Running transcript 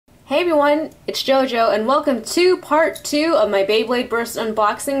Hey everyone, it's JoJo and welcome to part 2 of my Beyblade Burst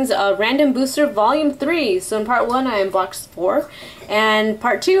unboxings of Random Booster Volume 3. So in part 1 I unboxed 4, and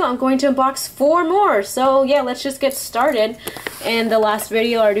part 2 I'm going to unbox 4 more. So yeah, let's just get started. In the last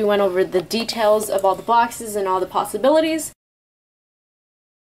video I already went over the details of all the boxes and all the possibilities.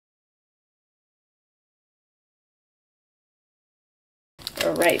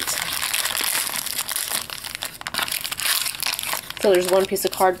 Alright. So there's one piece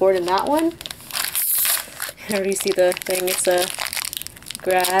of cardboard in that one. I already see the thing, it's a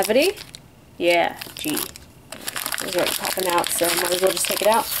gravity. Yeah, G. It's already popping out, so might as well just take it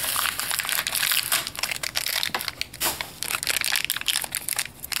out.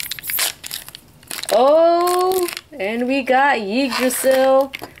 Oh, and we got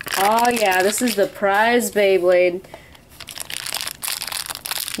Yggdrasil. Oh yeah, this is the prize Beyblade.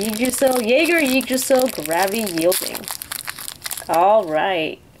 Yggdrasil gravity yielding.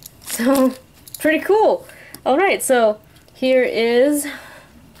 Alright, so pretty cool. Alright, so here is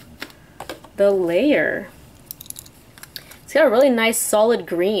the layer. It's got a really nice solid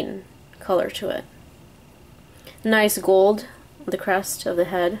green color to it. Nice gold on the crest of the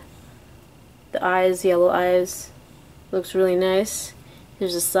head. The eyes, yellow eyes. Looks really nice.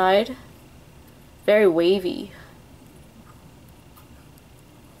 Here's the side. Very wavy.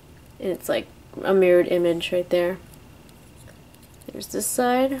 And it's like a mirrored image right there. There's this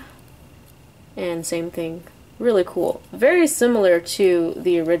side, and same thing. Really cool. Very similar to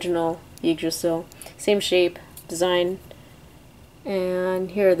the original Yggdrasil. Same shape, design.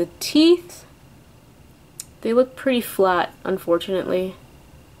 And here are the teeth. They look pretty flat, unfortunately.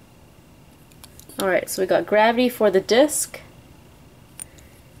 Alright, so we got gravity for the disc,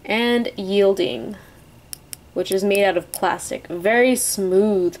 and yielding, which is made out of plastic. Very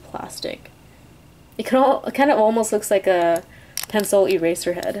smooth plastic. It kind of almost looks like a pencil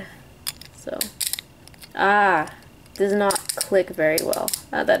eraser head. So, does not click very well.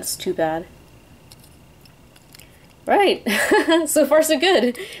 That's too bad. Right, so far so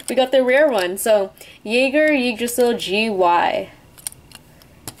good. We got the rare one. So, Yggdrasil GY.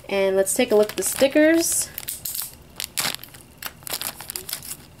 And let's take a look at the stickers.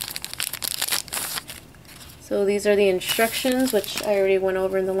 So these are the instructions, which I already went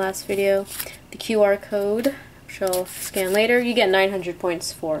over in the last video. The QR code, which I'll scan later. You get 900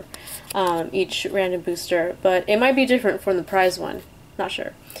 points for each random booster, but it might be different from the prize one. Not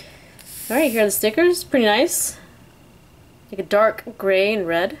sure. Alright, here are the stickers. Pretty nice. Like a dark gray and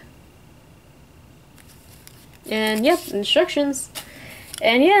red. And yep, instructions.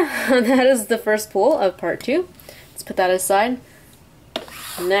 And yeah, that is the first pull of part 2. Let's put that aside.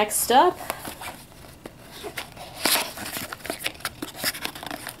 Next up,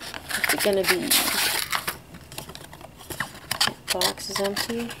 what's it gonna be? The box is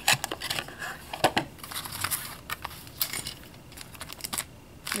empty.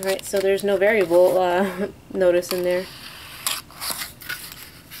 Alright, so there's no variable notice in there.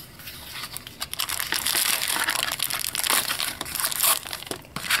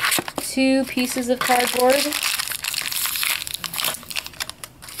 Two pieces of cardboard.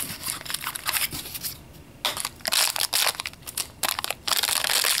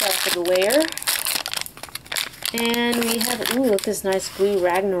 Start for the layer. And we have, ooh, look at this nice blue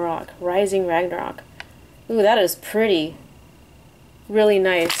Ragnarok, Rising Ragnarok. Ooh, that is pretty. Really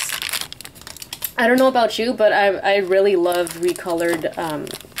nice. I don't know about you, but I really love recolored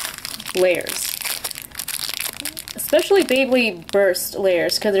layers. Especially Beyblade Burst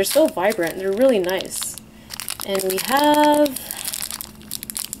layers, because they're so vibrant. They're really nice. And we have...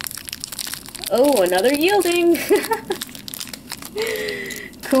 oh, another yielding!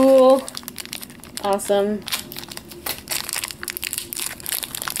 Cool. Awesome.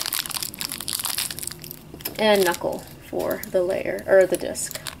 And knuckle for the layer, or the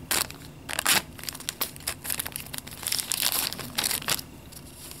disc.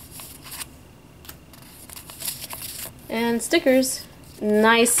 And stickers.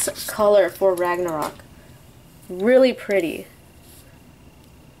 Nice color for Ragnarok. Really pretty.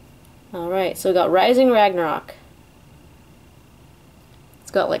 Alright, so we got Rising Ragnarok.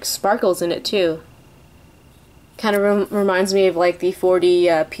 It's got like sparkles in it too. Kind of reminds me of like the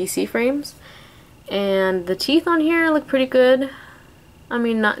 4D PC frames. And the teeth on here look pretty good. I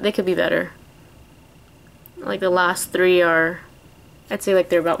mean, they could be better. Like the last 3 are, I'd say like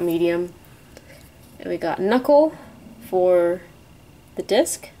they're about medium. And we got knuckle for the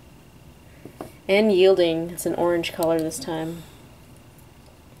disc, and yielding. It's an orange color this time.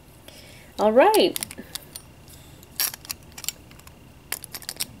 Alright.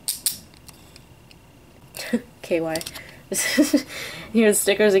 KY. Here's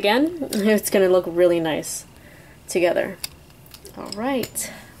stickers again. It's gonna look really nice together.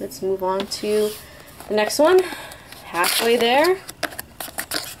 Alright, let's move on to the next one. Halfway there.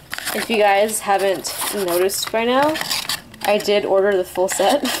 If you guys haven't noticed by now, I did order the full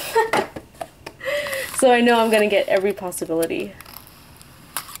set. So I know I'm gonna get every possibility.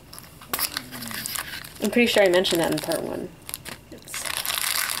 I'm pretty sure I mentioned that in part 1.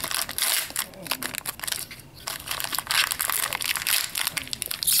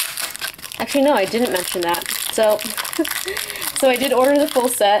 Actually, no, I didn't mention that. So, so I did order the full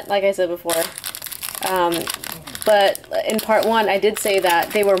set, like I said before. But in part 1, I did say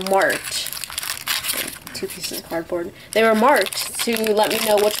that they were marked. 2 pieces of cardboard. They were marked to let me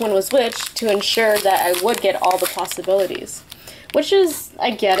know which one was which, to ensure that I would get all the possibilities. Which is,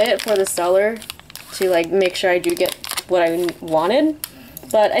 I get it for the seller, to like make sure I do get what I wanted.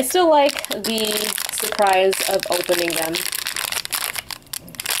 But I still like the surprise of opening them.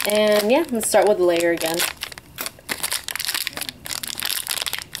 And yeah, let's start with the layer again.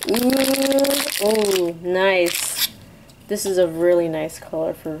 Ooh, nice. This is a really nice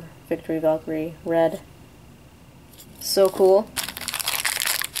color for Victory Valkyrie, red. So cool.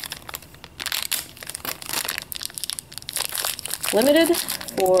 Limited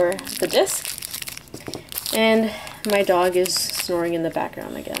for the disc. And my dog is snoring in the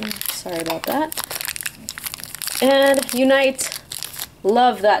background again. Sorry about that. And Unite.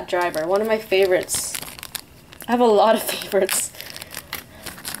 Love that driver. One of my favorites. I have a lot of favorites.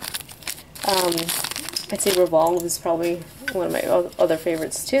 I'd say Revolve is probably one of my other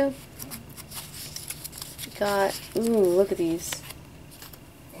favorites too. Got, ooh, look at these.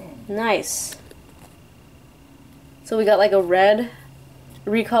 Nice. So we got like a red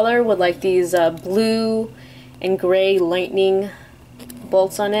recolor with like these blue and gray lightning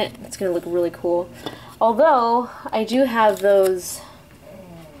bolts on it. It's gonna look really cool. Although, I do have those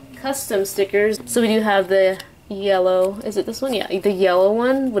custom stickers. So we do have the yellow, is it this one? Yeah, the yellow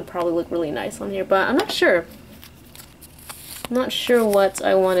one would probably look really nice on here, but I'm not sure. I'm not sure what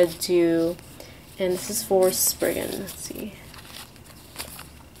I want to do. And this is for Spriggan. Let's see.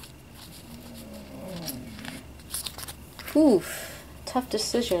 Oof, tough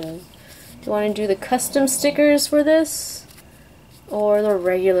decision. Do I want to do the custom stickers for this or the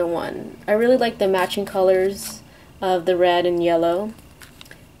regular one? I really like the matching colors of the red and yellow,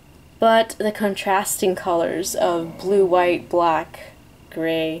 but the contrasting colors of blue, white, black,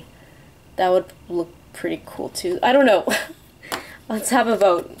 gray, that would look pretty cool too. I don't know. Let's have a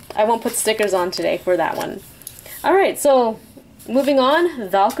vote. I won't put stickers on today for that one. Alright, so moving on,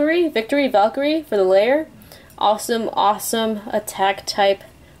 Valkyrie, Victory Valkyrie for the layer. Awesome, awesome attack type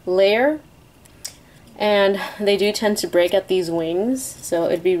layer. And they do tend to break at these wings, so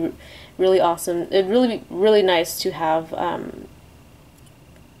it'd be really awesome. It'd really be really nice to have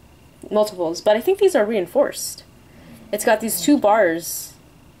multiples, but I think these are reinforced. It's got these 2 bars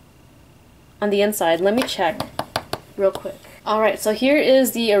on the inside. Let me check real quick. Alright, so here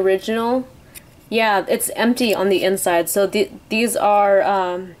is the original. Yeah, it's empty on the inside, so these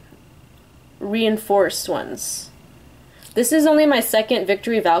are reinforced ones. This is only my second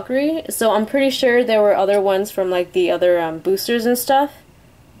Victory Valkyrie, so I'm pretty sure there were other ones from like the other boosters and stuff,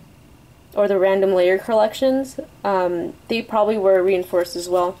 or the random layer collections. They probably were reinforced as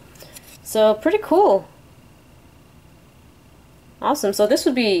well. So pretty cool. Awesome. So this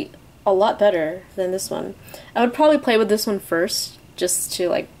would be a lot better than this one. I would probably play with this one first, just to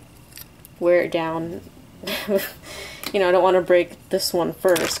like wear it down. You know, I don't want to break this one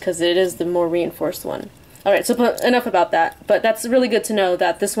first because it is the more reinforced one. Alright, so enough about that. But that's really good to know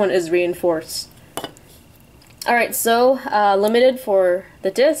that this one is reinforced. Alright, so limited for the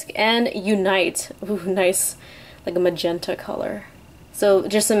disc and Unite. Ooh, nice, like a magenta color. So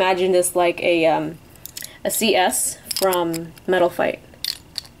just imagine this like a CS from Metal Fight.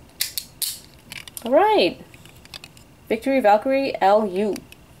 Alright, Victory Valkyrie LU.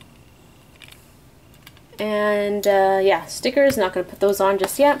 And yeah, stickers, not going to put those on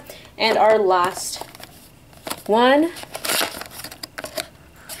just yet. And our last one,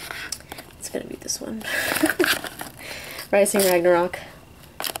 it's going to be this one. Rising Ragnarok.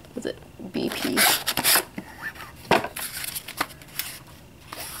 Was it BP?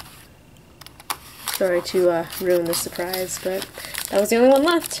 Sorry to ruin the surprise, but that was the only one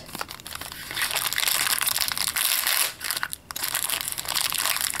left.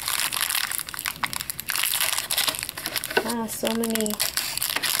 Ah, so many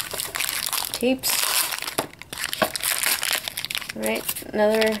tapes. Alright,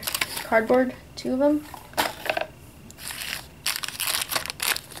 another cardboard, 2 of them.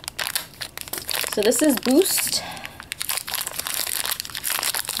 So this is Boost.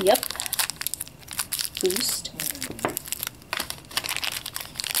 Yep. Boost.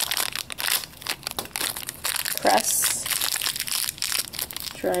 Press.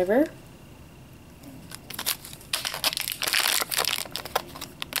 Driver.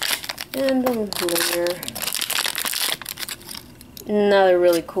 And the layer. Another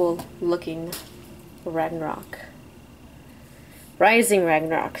really cool looking Ragnarok. Rising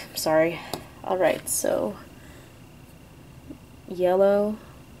Ragnarok, sorry. Alright, so yellow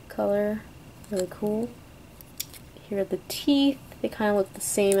color, really cool. Here are the teeth, they kind of look the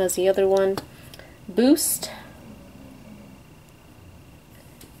same as the other one. Boost.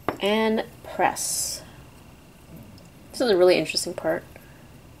 And press. This is a really interesting part.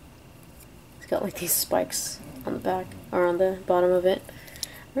 It's got like these spikes on the back, or on the bottom of it.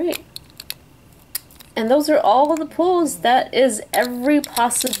 Right. And those are all of the pulls. That is every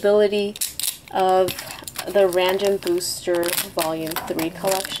possibility of the Random Booster Volume 3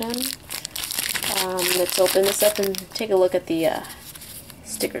 collection. Let's open this up and take a look at the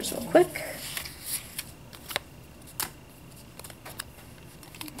stickers real quick.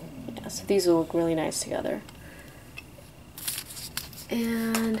 Yeah, so these will look really nice together.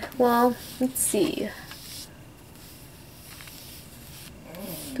 And, well, let's see.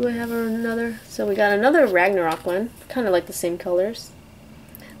 Do I have another? So we got another Ragnarok one, kind of like the same colors.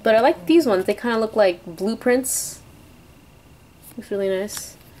 But I like these ones, they kind of look like blueprints. Looks really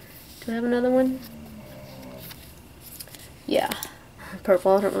nice. Do I have another one? Yeah,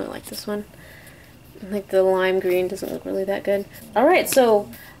 purple, I don't really like this one. Like the lime green doesn't look really that good. Alright, so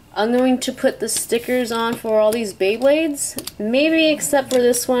I'm going to put the stickers on for all these Beyblades. Maybe except for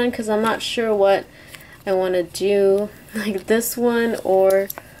this one, because I'm not sure what I want to do. Like this one or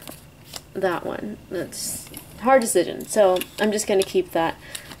that one. That's a hard decision. So I'm just going to keep that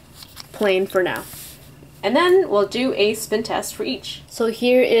plain for now. And then we'll do a spin test for each. So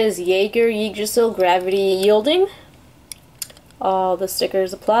here is Jaeger Yggdrasil Gravity Yielding. All the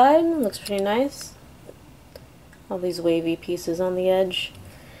stickers applied. Looks pretty nice. All these wavy pieces on the edge.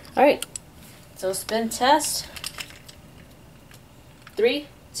 Alright, so spin test. 3,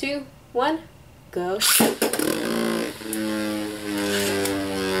 2, 1, go.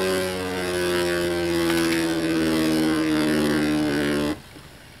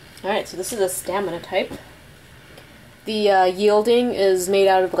 Alright, so this is a stamina type. The yielding is made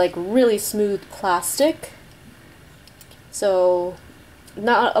out of like really smooth plastic. So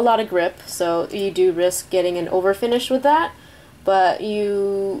not a lot of grip, so you do risk getting an overfinish with that, but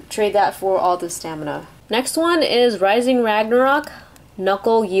you trade that for all the stamina. Next one is Rising Ragnarok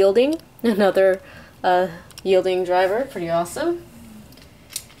Knuckle Yielding. Another yielding driver, pretty awesome.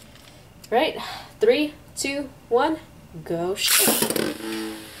 Right, 3, 2, 1, go.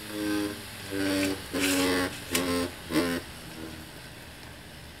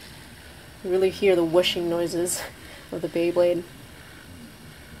 You really hear the whooshing noises of the Beyblade.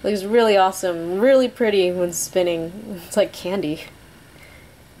 Looks really awesome, really pretty when spinning. It's like candy.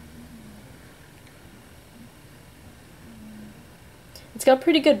 It's got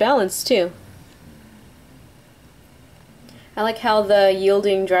pretty good balance too. I like how the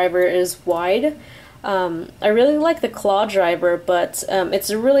yielding driver is wide. I really like the claw driver, but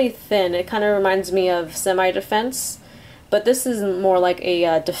it's really thin. It kind of reminds me of semi-defense, but this is more like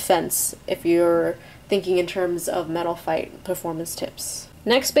a defense if you're thinking in terms of Metal Fight performance tips.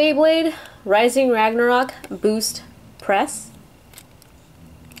 Next Beyblade, Rising Ragnarok Boost Press.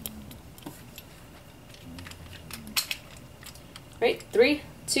 Right, 3,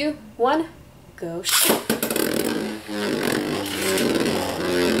 2, 1, go.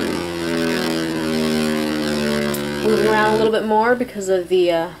 Moving around a little bit more because of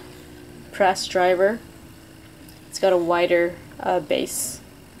the press driver. It's got a wider base.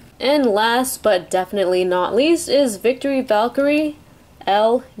 And last but definitely not least is Victory Valkyrie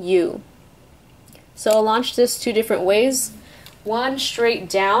LU. So I'll launch this two different ways. One straight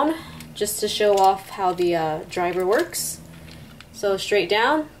down, just to show off how the driver works. So straight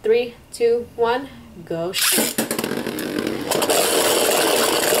down, 3, 2, 1, go.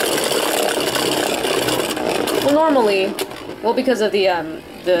 Well, normally, because of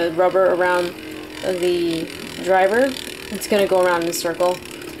the rubber around the driver, it's gonna go around in a circle.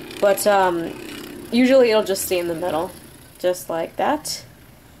 But usually it'll just stay in the middle, just like that.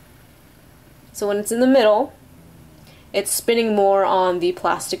 So when it's in the middle, it's spinning more on the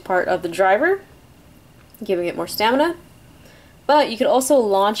plastic part of the driver, giving it more stamina. But you could also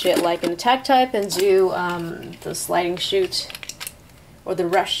launch it like an attack type and do the sliding chute or the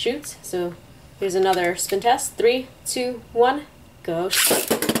rush chute. So here's another spin test. 3, 2, 1, go.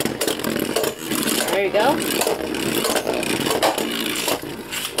 There you go.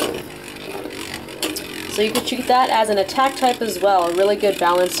 So you could treat that as an attack type as well, a really good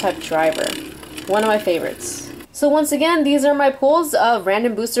balance type driver. One of my favorites. So once again, these are my pulls of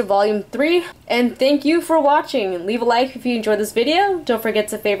Random Booster Volume 3, and thank you for watching. Leave a like if you enjoyed this video. Don't forget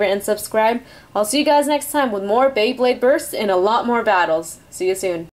to favorite and subscribe. I'll see you guys next time with more Beyblade bursts and a lot more battles. See you soon.